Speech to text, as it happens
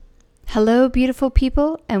Hello, beautiful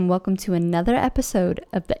people, and welcome to another episode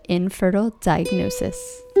of the Infertile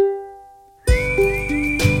Diagnosis.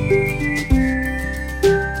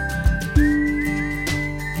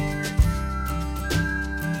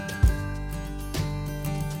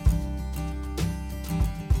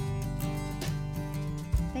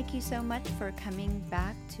 Thank you so much for coming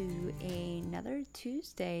back to another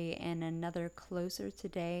Tuesday and another Closer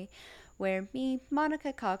Today, where me,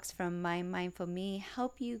 Monica Cox from My Mindful Me,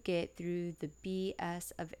 help you get through the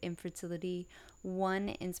BS of infertility, one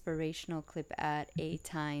inspirational clip at a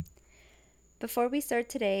time. Before we start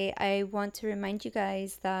today, I want to remind you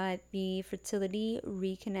guys that the Fertility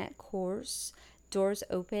Reconnect course doors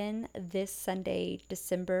open this Sunday,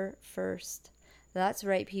 December 1st. That's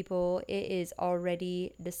right, people. It is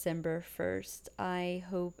already December 1st. I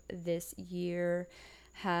hope this year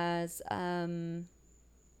has,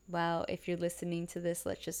 well, if you're listening to this,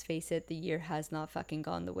 let's just face it, the year has not fucking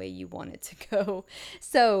gone the way you want it to go.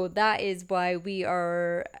 So that is why we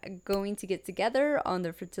are going to get together on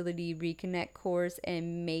the Fertility Reconnect course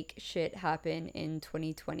and make shit happen in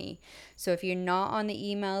 2020. So if you're not on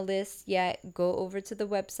the email list yet, go over to the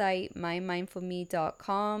website,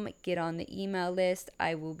 mymindfulme.com, get on the email list.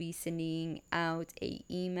 I will be sending out an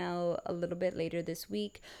email a little bit later this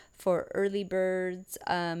week for early birds,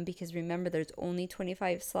 because remember, there's only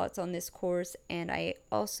 25 slots on this course, and I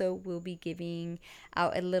also will be giving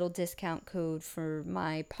out a little discount code for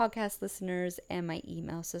my podcast listeners and my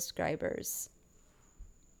email subscribers.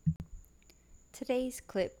 Today's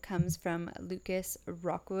clip comes from Lucas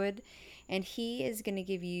Rockwood, and he is going to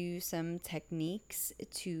give you some techniques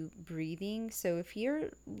to breathing. So if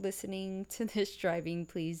you're listening to this driving,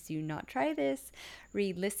 please do not try this.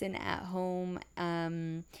 Re-listen at home.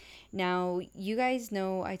 Now, you guys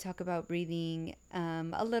know I talk about breathing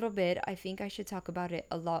a little bit. I think I should talk about it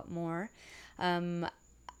a lot more.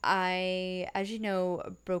 I, as you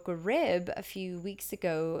know, broke a rib a few weeks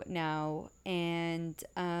ago now, and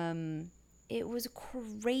it was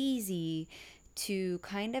crazy to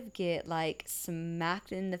kind of get like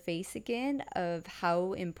smacked in the face again of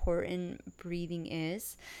how important breathing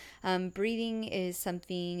is. Breathing is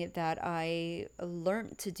something that I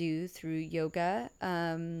learned to do through yoga.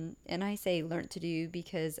 And I say learned to do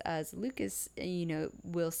because, as Lucas,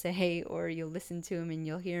 will say, or you'll listen to him and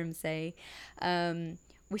you'll hear him say,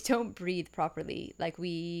 we don't breathe properly. Like,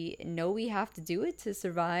 we know we have to do it to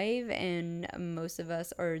survive, and most of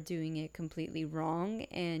us are doing it completely wrong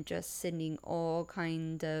and just sending all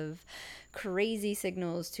kind of crazy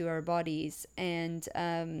signals to our bodies. And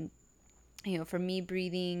for me,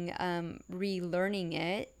 breathing, relearning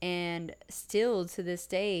it, and still to this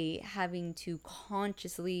day having to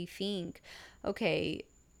consciously think, okay,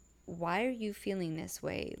 why are you feeling this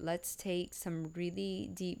way? Let's take some really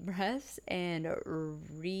deep breaths and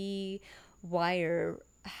rewire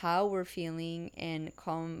how we're feeling and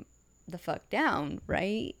calm the fuck down,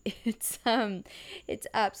 right? It's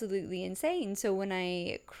absolutely insane. So when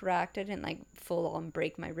I cracked, I didn't like full on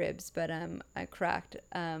break my ribs, but I cracked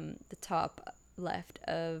the top left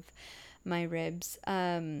of my ribs.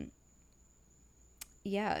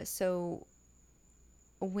 So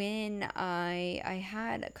when I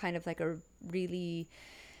had kind of like a really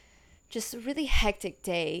hectic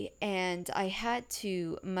day, and I had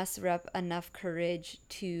to muster up enough courage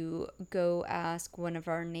to go ask one of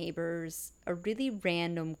our neighbors a really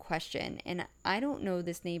random question. And I don't know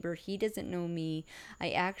this neighbor, he doesn't know me.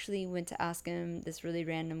 I actually went to ask him this really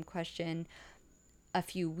random question a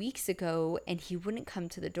few weeks ago, and he wouldn't come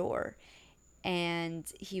to the door. And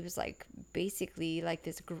he was like basically like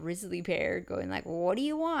this grizzly bear going like, what do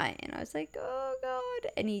you want? And I was like, oh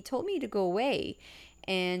god. And he told me to go away,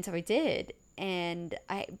 and so I did. And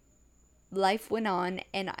life went on,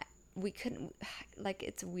 and we couldn't, like,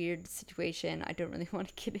 it's a weird situation. I don't really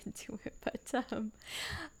want to get into it, but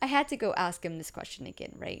I had to go ask him this question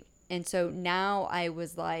again, right? And so now I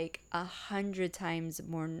was like 100 times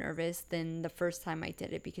more nervous than the first time I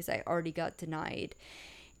did it, because I already got denied.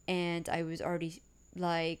 And I was already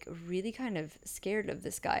like really kind of scared of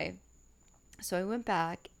this guy. So I went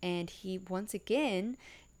back, and he once again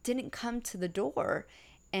didn't come to the door.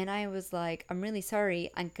 And I was like, I'm really sorry.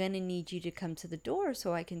 I'm going to need you to come to the door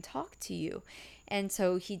so I can talk to you. And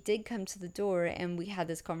so he did come to the door, and we had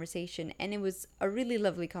this conversation, and it was a really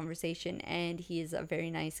lovely conversation. And he is a very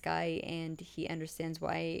nice guy, and he understands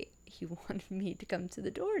why he wanted me to come to the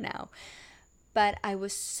door now. But I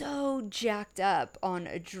was so jacked up on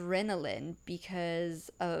adrenaline because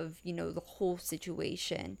of, the whole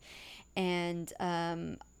situation. And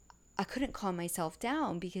I couldn't calm myself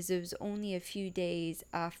down because it was only a few days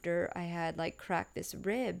after I had like cracked this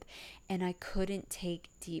rib, and I couldn't take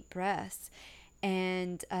deep breaths.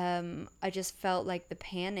 And I just felt like the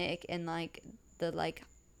panic and like the like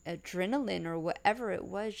adrenaline or whatever it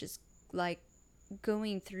was just like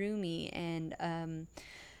going through me. And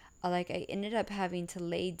I ended up having to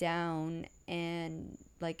lay down and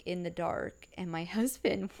like in the dark, and my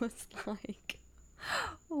husband was like,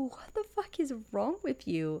 what the fuck is wrong with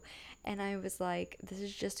you? And I was like, this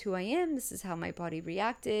is just who I am. This is how my body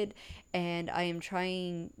reacted. And I am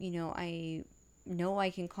trying, I know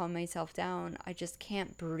I can calm myself down. I just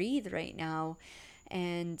can't breathe right now.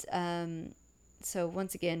 And so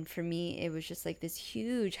once again, for me, it was just like this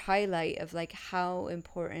huge highlight of like how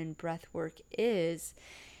important breath work is.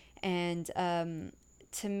 And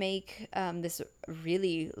to make this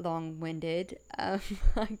really long winded, I'm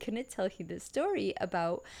going to tell you this story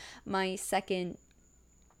about my second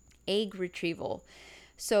egg retrieval.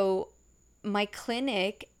 So, my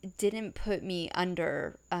clinic didn't put me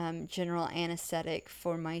under general anesthetic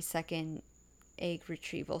for my second egg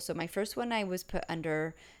retrieval. So, my first one I was put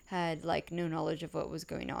under had like no knowledge of what was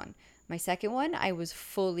going on. My second one, I was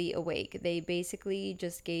fully awake. They basically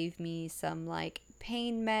just gave me some like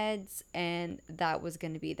pain meds, and that was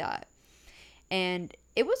going to be that. And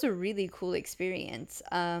it was a really cool experience.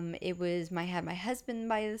 It was I had my husband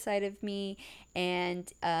by the side of me,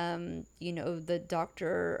 and the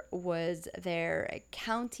doctor was there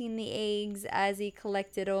counting the eggs as he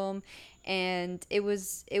collected them, and it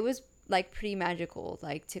was like pretty magical,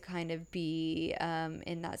 like to kind of be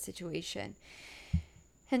in that situation.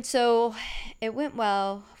 And so it went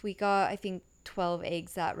well. We got, I think, 12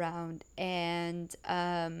 eggs that round. And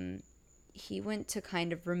he went to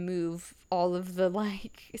kind of remove all of the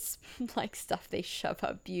like, like stuff they shove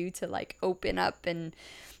up you to like open up and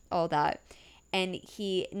all that. And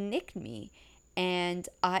he nicked me. And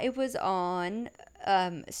I was on,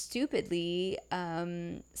 stupidly,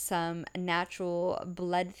 some natural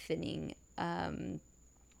blood thinning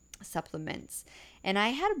supplements. And I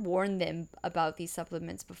had warned them about these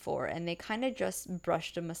supplements before, and they kind of just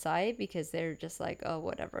brushed them aside because they're just like, oh,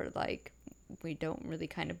 whatever, like, we don't really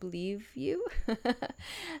kind of believe you.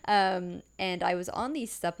 And I was on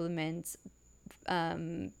these supplements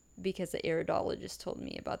because the iridologist told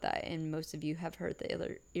me about that, and most of you have heard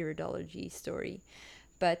the iridology story.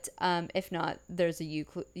 But if not, there's a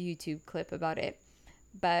YouTube clip about it.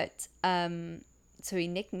 But so he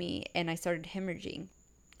nicked me, and I started hemorrhaging.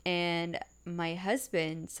 And my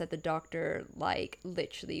husband said the doctor like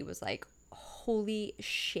literally was like, holy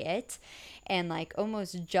shit, and like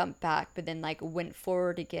almost jumped back, but then like went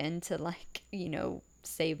forward again to like,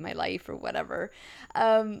 save my life or whatever.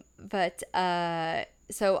 But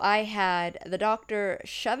so I had the doctor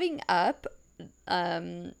shoving up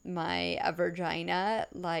my vagina,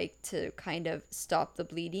 like to kind of stop the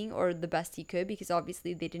bleeding, or the best he could, because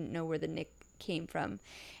obviously they didn't know where the nick came from.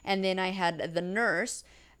 And then I had the nurse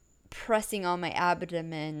pressing on my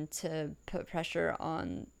abdomen to put pressure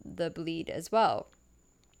on the bleed as well.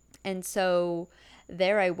 And so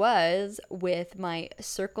there I was with my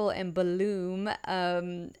circle and balloon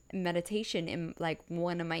meditation in like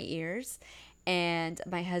one of my ears, and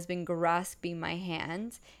my husband grasping my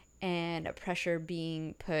hand, and pressure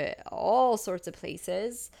being put all sorts of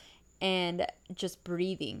places, and just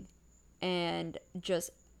breathing and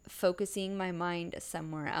just focusing my mind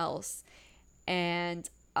somewhere else. And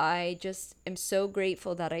I just am so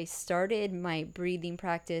grateful that I started my breathing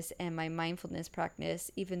practice and my mindfulness practice,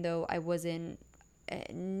 even though I wasn't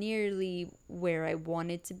nearly where I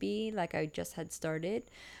wanted to be, like I just had started.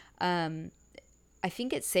 I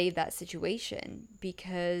think it saved that situation,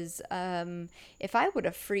 because if I would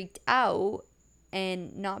have freaked out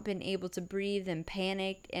and not been able to breathe and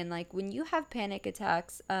panicked, and like when you have panic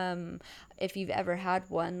attacks, if you've ever had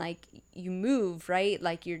one, like you move, right,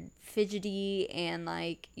 like you're fidgety, and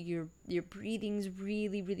like your breathing's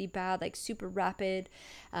really really bad, like super rapid,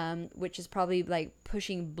 which is probably like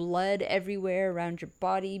pushing blood everywhere around your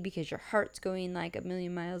body because your heart's going like a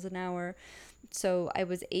million miles an hour. So I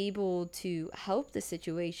was able to help the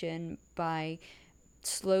situation by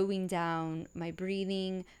slowing down my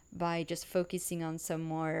breathing, by just focusing on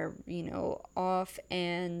somewhere, off.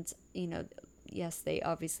 And, yes, they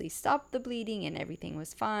obviously stopped the bleeding and everything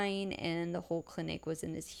was fine. And the whole clinic was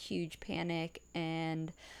in this huge panic.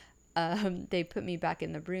 And they put me back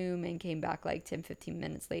in the room and came back like 10-15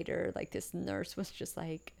 minutes later. Like this nurse was just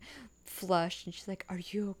like flushed, and she's like, are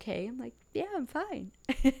you okay? I'm like, yeah, I'm fine.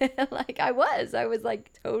 Like I was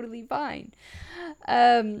like totally fine.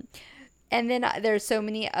 And then there's so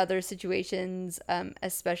many other situations,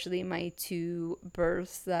 especially my two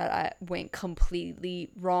births that I went completely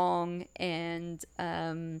wrong and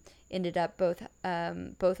ended up both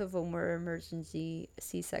of them were emergency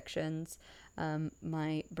C-sections.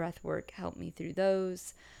 My breath work helped me through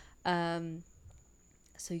those. Um,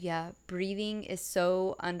 so yeah, breathing is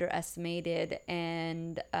so underestimated,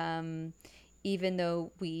 and even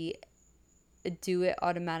though we do it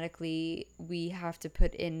automatically, we have to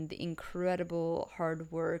put in the incredible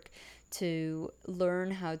hard work to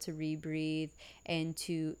learn how to rebreathe and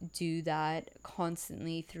to do that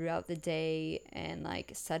constantly throughout the day, and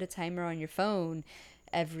like set a timer on your phone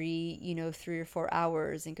every 3 or 4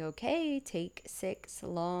 hours and go, okay, take 6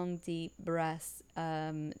 long deep breaths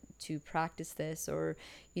to practice this. Or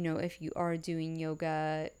if you are doing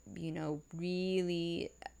yoga,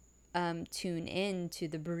 really tune in to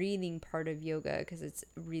the breathing part of yoga, because it's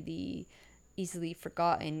really easily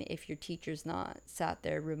forgotten if your teacher's not sat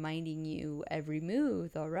there reminding you every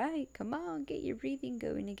move. All right, come on, get your breathing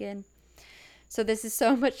going again. So this is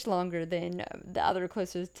so much longer than the other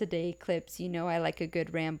Closer Today clips. I like a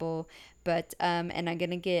good ramble, but and I'm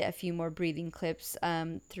gonna get a few more breathing clips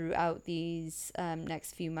throughout these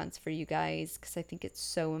next few months for you guys, because I think it's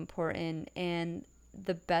so important. And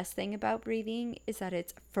the best thing about breathing is that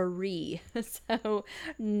it's free. So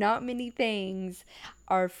not many things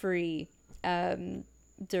are free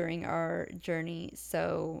during our journey.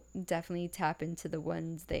 So definitely tap into the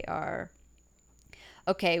ones they are.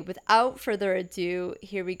 Okay, without further ado,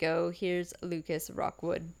 here we go. Here's Lucas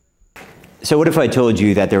Rockwood. So what if I told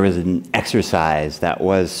you that there was an exercise that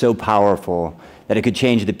was so powerful that it could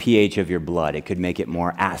change the pH of your blood? It could make it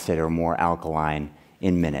more acid or more alkaline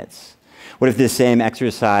in minutes. What if this same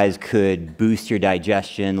exercise could boost your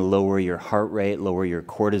digestion, lower your heart rate, lower your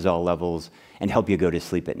cortisol levels, and help you go to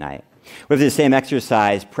sleep at night? What if this same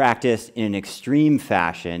exercise, practiced in an extreme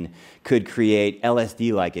fashion, could create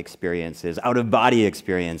LSD-like experiences, out-of-body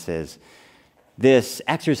experiences? This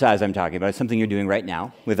exercise I'm talking about is something you're doing right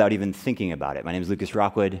now without even thinking about it. My name is Lucas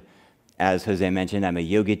Rockwood. As Jose mentioned, I'm a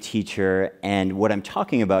yoga teacher, and what I'm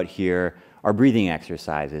talking about here are breathing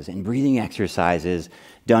exercises. And breathing exercises,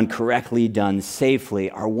 done correctly, done safely,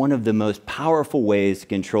 are one of the most powerful ways to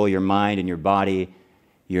control your mind and your body,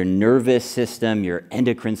 your nervous system, your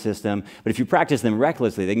endocrine system. But if you practice them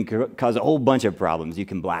recklessly, they can cause a whole bunch of problems. You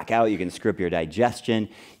can black out, you can screw up your digestion,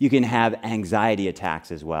 you can have anxiety attacks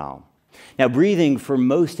as well. Now, breathing for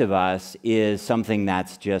most of us is something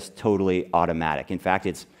that's just totally automatic. In fact,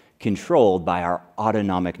 it's controlled by our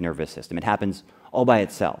autonomic nervous system. It happens all by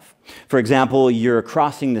itself. For example, you're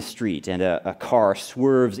crossing the street and a car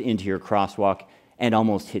swerves into your crosswalk and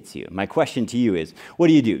almost hits you. My question to you is, what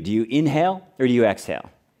do? Do you inhale or do you exhale?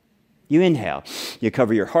 You inhale. You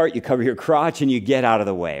cover your heart, you cover your crotch, and you get out of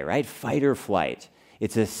the way, right? Fight or flight.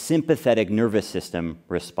 It's a sympathetic nervous system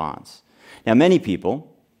response. Now, many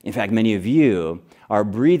people, in fact, many of you, are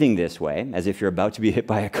breathing this way, as if you're about to be hit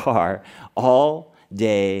by a car, all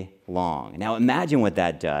day long. Now, imagine what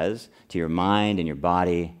that does to your mind and your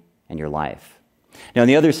body and your life. Now, on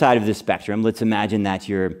the other side of the spectrum, let's imagine that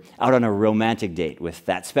you're out on a romantic date with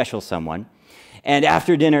that special someone, and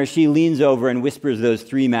after dinner, she leans over and whispers those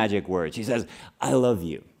 3 magic words. She says, "I love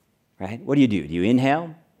you," right? What do? Do you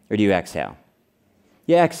inhale or do you exhale?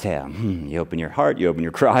 You exhale. You open your heart, you open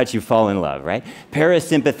your crotch, you fall in love, right?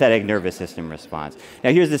 Parasympathetic nervous system response. Now,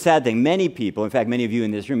 here's the sad thing. Many people, in fact, many of you in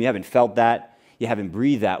this room, you haven't felt that, you haven't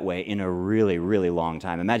breathed that way in a really, really long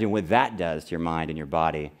time. Imagine what that does to your mind and your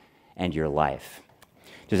body and your life.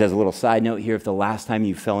 Just as a little side note here, if the last time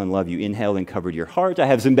you fell in love, you inhaled and covered your heart, I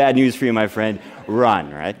have some bad news for you, my friend. Run,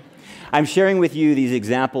 right? I'm sharing with you these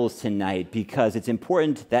examples tonight because it's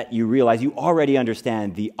important that you realize you already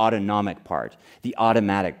understand the autonomic part, the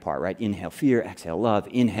automatic part, right? Inhale fear, exhale love,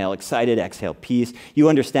 inhale excited, exhale peace. You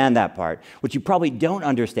understand that part. What you probably don't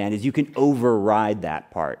understand is you can override that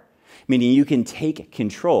part, meaning you can take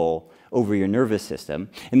control over your nervous system,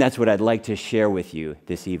 and that's what I'd like to share with you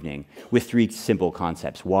this evening with 3 simple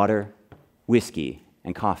concepts: water, whiskey,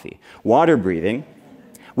 and coffee. Water breathing,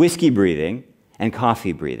 whiskey breathing, and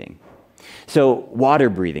coffee breathing. So water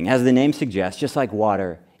breathing, as the name suggests, just like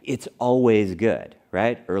water, it's always good,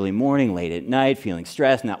 right? Early morning, late at night, feeling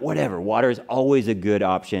stressed, not whatever. Water is always a good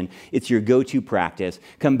option. It's your go-to practice.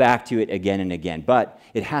 Come back to it again and again, but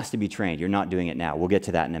it has to be trained. You're not doing it now. We'll get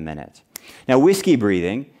to that in a minute. Now, whiskey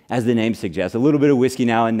breathing, as the name suggests, a little bit of whiskey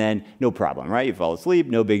now and then, no problem, right? You fall asleep,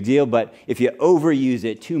 no big deal, but if you overuse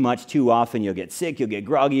it too much, too often, you'll get sick, you'll get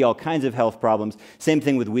groggy, all kinds of health problems. Same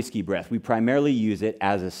thing with whiskey breath. We primarily use it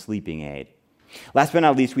as a sleeping aid. Last but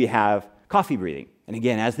not least, we have coffee breathing. And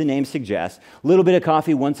again, as the name suggests, a little bit of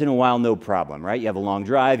coffee once in a while, no problem, right? You have a long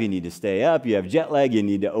drive, you need to stay up, you have jet lag, you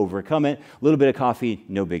need to overcome it. A little bit of coffee,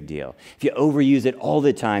 no big deal. If you overuse it all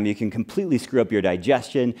the time, you can completely screw up your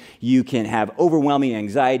digestion. You can have overwhelming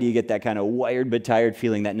anxiety. You get that kind of wired but tired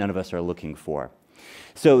feeling that none of us are looking for.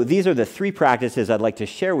 So these are the three practices I'd like to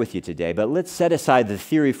share with you today, but let's set aside the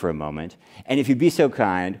theory for a moment, and if you'd be so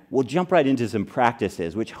kind, we'll jump right into some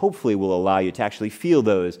practices which hopefully will allow you to actually feel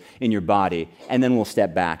those in your body, and then we'll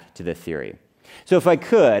step back to the theory. So if I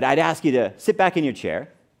could, I'd ask you to sit back in your chair,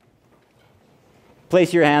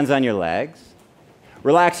 place your hands on your legs,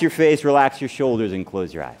 relax your face, relax your shoulders, and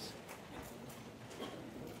close your eyes.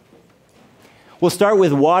 We'll start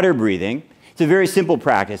with water breathing. It's a very simple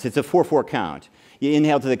practice. It's a 4-4 count. You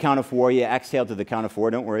inhale to the count of 4, you exhale to the count of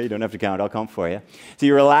 4. Don't worry, you don't have to count, I'll count for you. So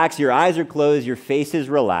you relax, your eyes are closed, your face is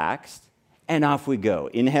relaxed, and off we go.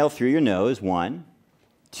 Inhale through your nose, 1,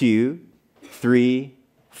 2, 3,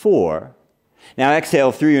 4. Now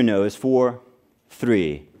exhale through your nose, 4,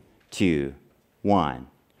 3, 2, 1.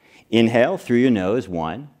 Inhale through your nose,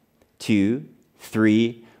 1, 2,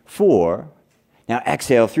 3, 4. Now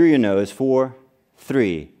exhale through your nose, 4,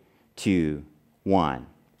 3, 2, 1.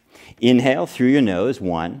 Inhale through your nose,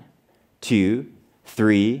 1, 2,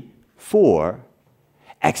 3, 4.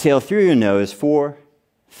 Exhale through your nose, 4,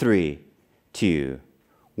 3, 2,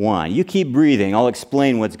 1. You keep breathing. I'll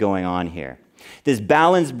explain what's going on here. This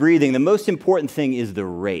balanced breathing, the most important thing is the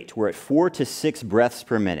rate. We're at 4 to 6 breaths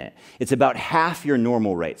per minute. It's about half your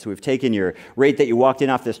normal rate. So we've taken your rate that you walked in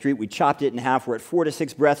off the street, we chopped it in half. We're at 4 to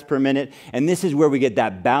 6 breaths per minute, and this is where we get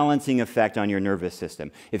that balancing effect on your nervous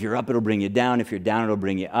system. If you're up, it'll bring you down. If you're down, it'll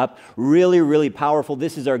bring you up. Really, really powerful.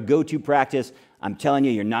 This is our go-to practice. I'm telling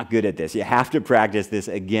you, you're not good at this. You have to practice this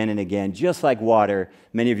again and again, just like water.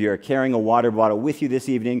 Many of you are carrying a water bottle with you this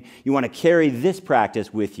evening. You want to carry this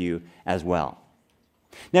practice with you as well.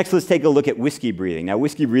 Next, let's take a look at whiskey breathing. Now,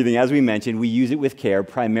 whiskey breathing, as we mentioned, we use it with care,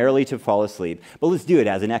 primarily to fall asleep, but let's do it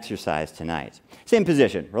as an exercise tonight. Same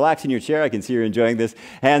position. Relax in your chair. I can see you're enjoying this.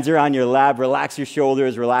 Hands are on your lap. Relax your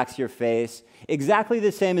shoulders. Relax your face. Exactly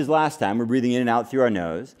the same as last time. We're breathing in and out through our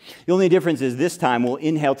nose. The only difference is this time we'll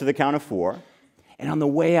inhale to the count of 4, and on the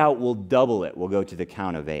way out, we'll double it. We'll go to the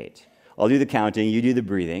count of 8. I'll do the counting. You do the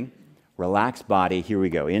breathing. Relaxed body. Here we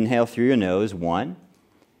go. Inhale through your nose. 1,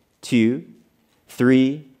 2,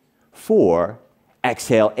 3, 4.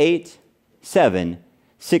 Exhale, 8, 7,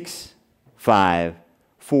 6, 5,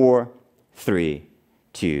 4, 3,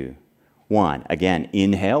 2, 1. Again,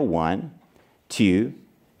 inhale, 1, 2,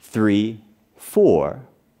 3, 4.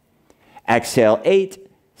 Exhale,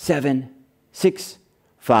 8, 7, 6,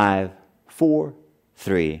 5, 4,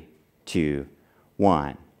 3, 2,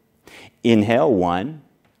 1. Inhale, 1,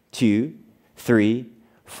 2, 3,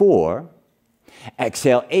 4.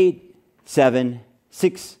 Exhale, 8, 7,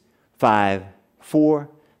 6, 5, 4,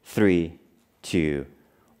 3, 2,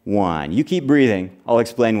 1. You keep breathing. I'll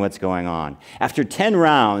explain what's going on. After 10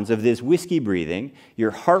 rounds of this whiskey breathing, your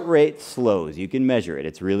heart rate slows. You can measure it.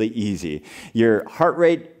 It's really easy. Your heart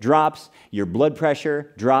rate drops, your blood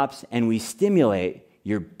pressure drops, and we stimulate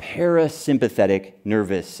your parasympathetic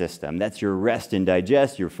nervous system. That's your rest and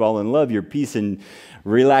digest, your fall in love, your peace and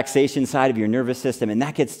relaxation side of your nervous system, and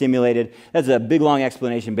that gets stimulated. That's a big, long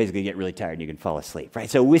explanation. Basically, you get really tired and you can fall asleep, right?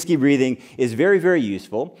 So whiskey breathing is very, very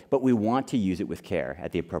useful, but we want to use it with care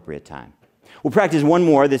at the appropriate time. We'll practice one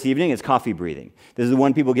more this evening. It's coffee breathing. This is the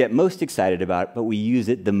one people get most excited about, but we use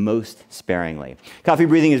it the most sparingly. Coffee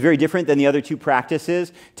breathing is very different than the other two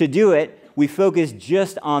practices. To do it, we focus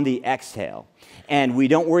just on the exhale. And we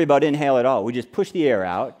don't worry about inhale at all. We just push the air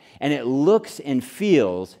out, and it looks and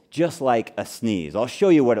feels just like a sneeze. I'll show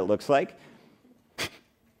you what it looks like.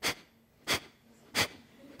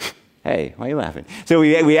 Hey, why are you laughing? So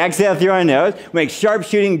we exhale through our nose, we make sharp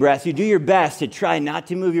shooting breaths. You do your best to try not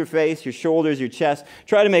to move your face, your shoulders, your chest.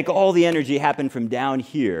 Try to make all the energy happen from down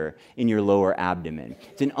here in your lower abdomen.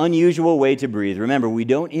 It's an unusual way to breathe. Remember, we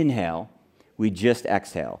don't inhale. We just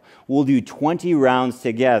exhale. We'll do 20 rounds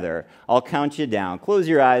together. I'll count you down. Close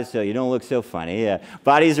your eyes so you don't look so funny.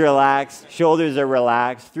 Body's relaxed. Shoulders are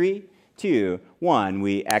relaxed. 3, 2, 1.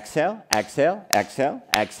 We exhale, exhale, exhale,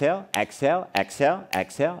 exhale, exhale, exhale,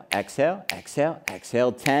 exhale, exhale, exhale,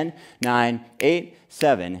 exhale. 10, 9, 8,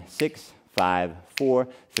 7, 6, 5, 4,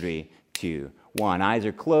 3, 2, 1. Eyes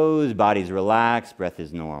are closed. Body's relaxed. Breath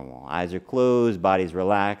is normal. Eyes are closed. Body's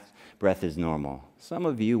relaxed. Breath is normal. Some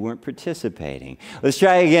of you weren't participating. Let's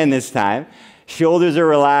try again this time. Shoulders are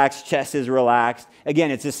relaxed, chest is relaxed.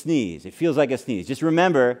 Again, it's a sneeze. It feels like a sneeze. Just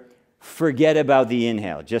remember, forget about the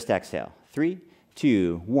inhale. Just exhale. 3,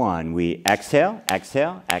 2, 1. We exhale,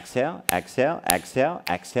 exhale, exhale, exhale, exhale,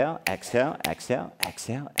 exhale, exhale, exhale,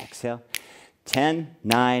 exhale, exhale. 10,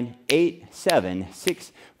 9, 8, 7,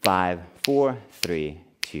 6, 5, 4, 3,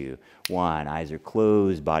 2, 1. Eyes are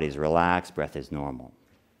closed, body's relaxed, breath is normal.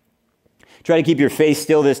 Try to keep your face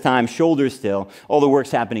still this time, shoulders still. All the work's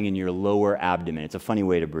happening in your lower abdomen. It's a funny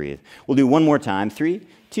way to breathe. We'll do one more time. 3,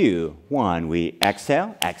 2, 1. We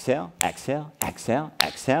exhale, exhale, exhale, exhale,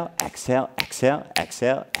 exhale, exhale, exhale,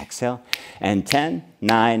 exhale, exhale. And 10,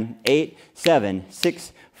 9, 8, 7,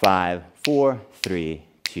 6, 5, 4, 3,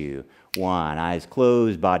 2, 1. Eyes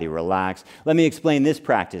closed, body relaxed. Let me explain this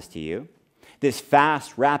practice to you. This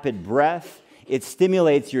fast, rapid breath, it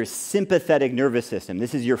stimulates your sympathetic nervous system.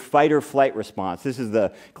 This is your fight or flight response. This is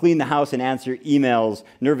the clean the house and answer emails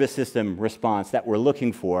nervous system response that we're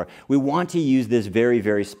looking for. We want to use this very,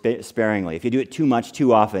 very sparingly. If you do it too much,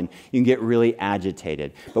 too often, you can get really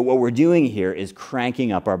agitated. But what we're doing here is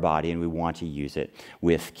cranking up our body, and we want to use it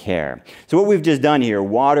with care. So what we've just done here,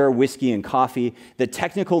 water, whiskey, and coffee, the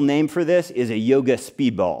technical name for this is a yoga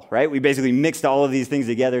speedball, right? We basically mixed all of these things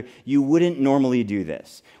together. You wouldn't normally do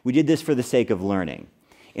this. We did this for the sake of learning.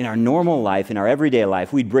 In our normal life, in our everyday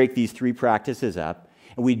life, we'd break these three practices up,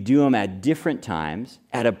 and we'd do them at different times,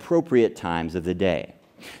 at appropriate times of the day.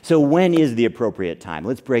 So when is the appropriate time?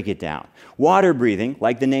 Let's break it down. Water breathing,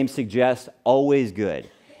 like the name suggests, always good.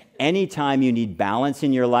 Anytime you need balance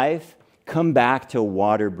in your life, come back to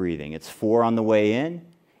water breathing. It's 4 on the way in,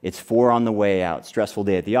 it's 4 on the way out. Stressful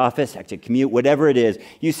day at the office, hectic commute, whatever it is,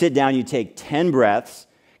 you sit down, you take 10 breaths,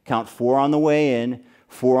 count 4 on the way in,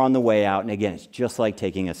 4 on the way out, and again, it's just like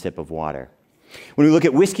taking a sip of water. When we look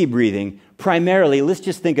at whiskey breathing, primarily, let's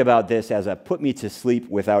just think about this as a put me to sleep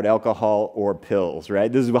without alcohol or pills,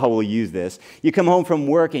 right? This is how we'll use this. You come home from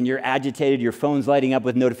work and you're agitated, your phone's lighting up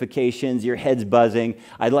with notifications, your head's buzzing.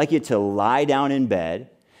 I'd like you to lie down in bed,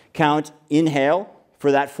 inhale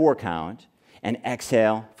for that 4 count, and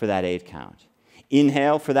exhale for that 8 count.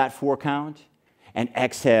 Inhale for that 4 count, and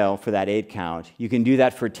exhale for that 8 count. You can do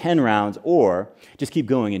that for 10 rounds, or just keep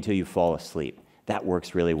going until you fall asleep. That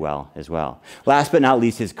works really well as well. Last but not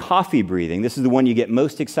least is coffee breathing. This is the one you get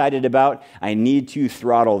most excited about. I need to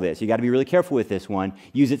throttle this. You got to be really careful with this one.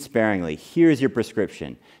 Use it sparingly. Here's your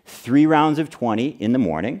prescription. 3 rounds of 20 in the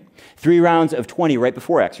morning, 3 rounds of 20 right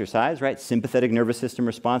before exercise, right? Sympathetic nervous system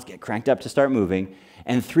response, get cranked up to start moving,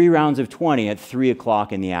 and 3 rounds of 20 at 3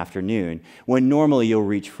 o'clock in the afternoon, when normally you'll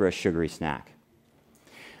reach for a sugary snack.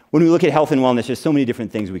 When we look at health and wellness, there's so many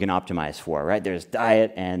different things we can optimize for, right? There's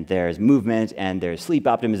diet, and there's movement, and there's sleep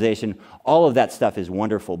optimization. All of that stuff is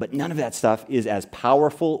wonderful, but none of that stuff is as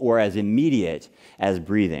powerful or as immediate as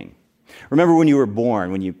breathing. Remember when you were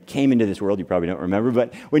born, when you came into this world, you probably don't remember,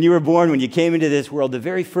 but when you were born, when you came into this world, the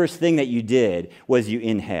very first thing that you did was you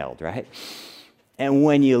inhaled, right? And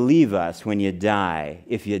when you leave us, when you die,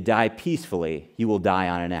 if you die peacefully, you will die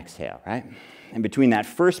on an exhale, right? And between that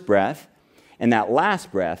first breath and that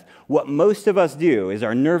last breath, what most of us do is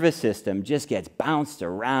our nervous system just gets bounced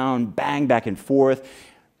around, bang back and forth.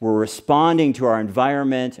 We're responding to our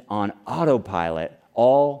environment on autopilot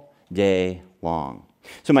all day long.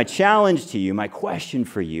 So my challenge to you, my question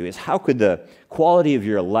for you is, how could the quality of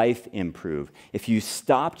your life improve if you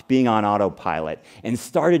stopped being on autopilot and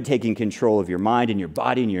started taking control of your mind and your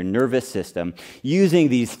body and your nervous system using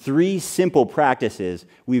these 3 simple practices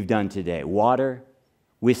we've done today: water,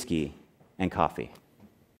 whiskey, and coffee?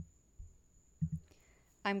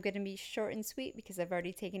 I'm going to be short and sweet because I've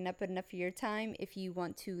already taken up enough of your time. If you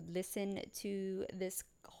want to listen to this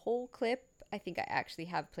whole clip, I think I actually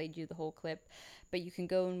have played you the whole clip, but you can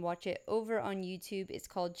go and watch it over on YouTube. It's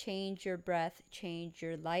called Change Your Breath, Change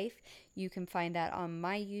Your Life. You can find that on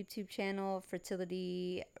my YouTube channel,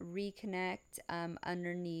 Fertility Reconnect,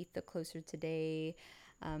 underneath the Closer Today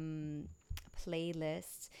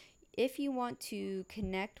playlist. If you want to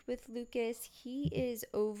connect with Lucas, he is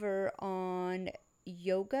over on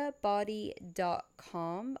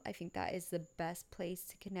yogabody.com. I think that is the best place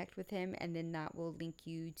to connect with him, and then that will link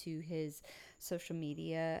you to his social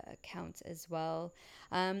media accounts as well.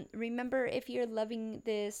 Remember, if you're loving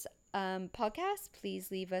this podcast, please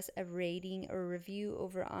leave us a rating or review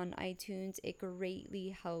over on iTunes. It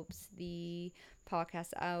greatly helps the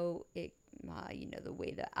podcast out. It the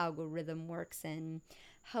way the algorithm works, and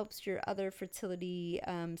helps your other fertility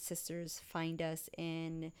sisters find us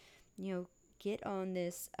and get on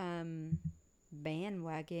this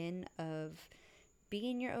bandwagon of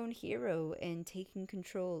being your own hero and taking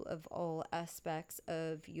control of all aspects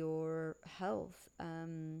of your health.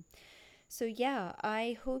 So, yeah,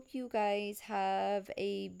 I hope you guys have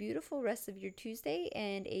a beautiful rest of your Tuesday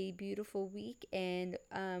and a beautiful week. And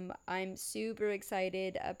I'm super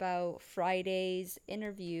excited about Friday's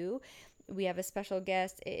interview. We have a special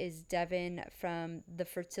guest. It is Devin from the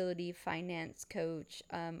Fertility Finance Coach.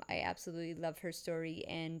 I absolutely love her story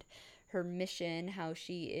and her mission, how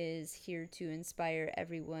she is here to inspire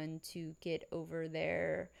everyone to get over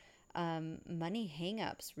their money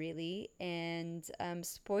hangups, really. And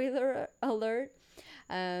spoiler alert,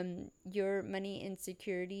 your money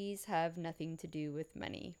insecurities have nothing to do with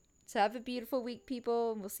money. So have a beautiful week,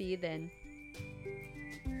 people. We'll see you then.